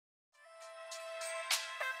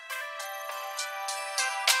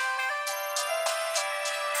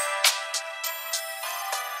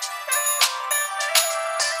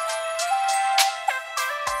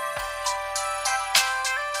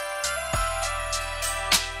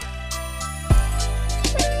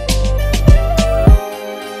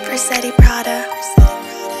vercettiprada.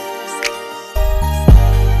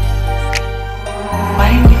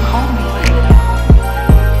 Why didn't you call me?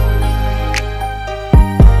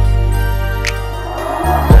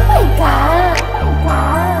 Oh my God!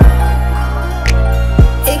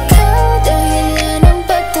 Ikaw dahilan ng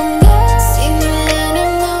patungo, simula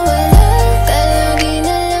nang mawala ka, lagi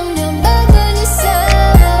na lang nababalisa.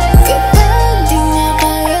 Kapag di na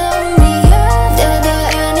kaya umiyak,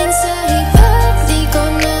 dadaanin sa hibak, di ko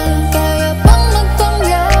na kaya pang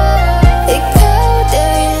magpanggap. Ikaw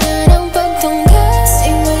dahilan ng patungo,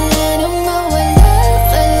 simula nang mawala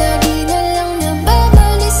ka, lagi na lang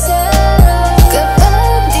nababalisa.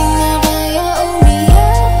 Kapag di na kaya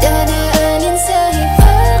umiyak, dadaanin sa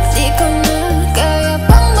hibak, di ko na kaya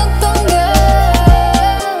pang magpanggap.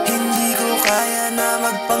 Hindi ko kaya na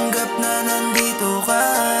magpanggap na nandito ka.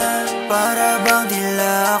 Para bang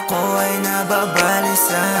tila ako ay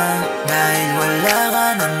nababalisa. Dahil wala ka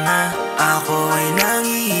na, ako ay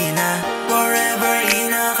nangihina. Forever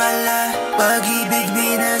inakala, pag-ibig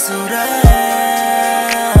binasura.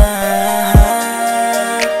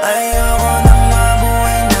 Ayoko nang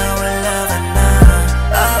mabuhay na wala ka na.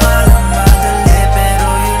 Akalang madali pero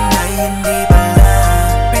yun ay hindi pala.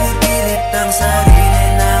 Pinipilit ang sarili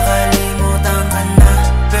na kalimutan ka na,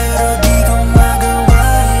 pero di ko magawa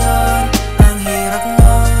yun. Ang hirap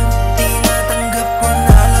nun, tinatanggap ko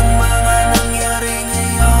na lang mga nangyari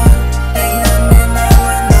ngayon. Tignan mo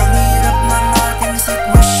naman ang hirap ng ating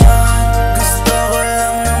sitwasyon. Gusto ko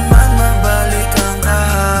lang naman mabalik ang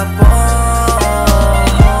kahapon.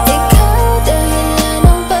 Ikaw dahilan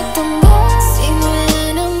ng patungo, simula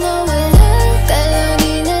nang mawala ka,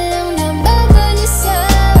 lagi na lang nababalisa.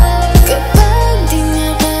 Kapag di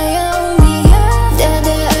na kaya umiyak,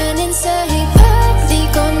 dadaanin sa hibak, di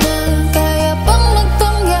ko na kaya pang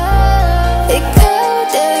magpanggap. Ikaw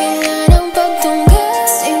dahilan ng patungo,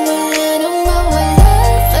 simula nang mawala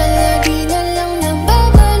ka, lagi na lang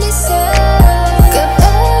nababalisa.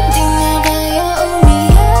 Kapag di na kaya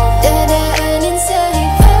umiyak, dadaanin sa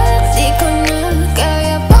hibak, di ko na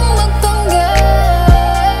kaya pang magpanggap.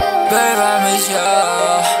 Babe, I miss you.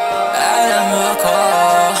 Alam mo ko.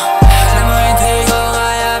 Alam mo hindi ko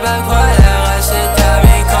kaya pag wala ka sa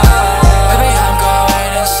tabi ko. Baby, I'm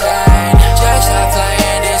going insane. Just stop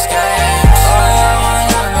playing this game. Ayoko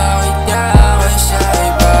na makita ka sa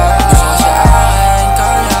iba. Gusto ko sa akin ka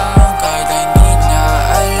lang kahit hindi niya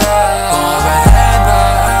alam. Kung kapatid ba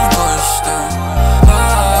ang gusto mo.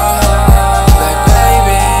 But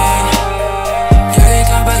baby, you can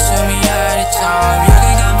come back to me anytime. You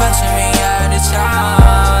can come back to me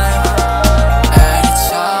anytime.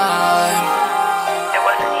 Anytime. It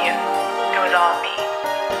wasn't you. It was all me.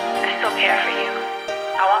 I still care for you.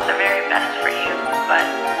 I want the very best for you, but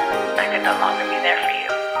I could no longer be there for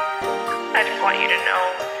you. I just want you to know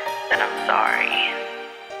that I'm sorry.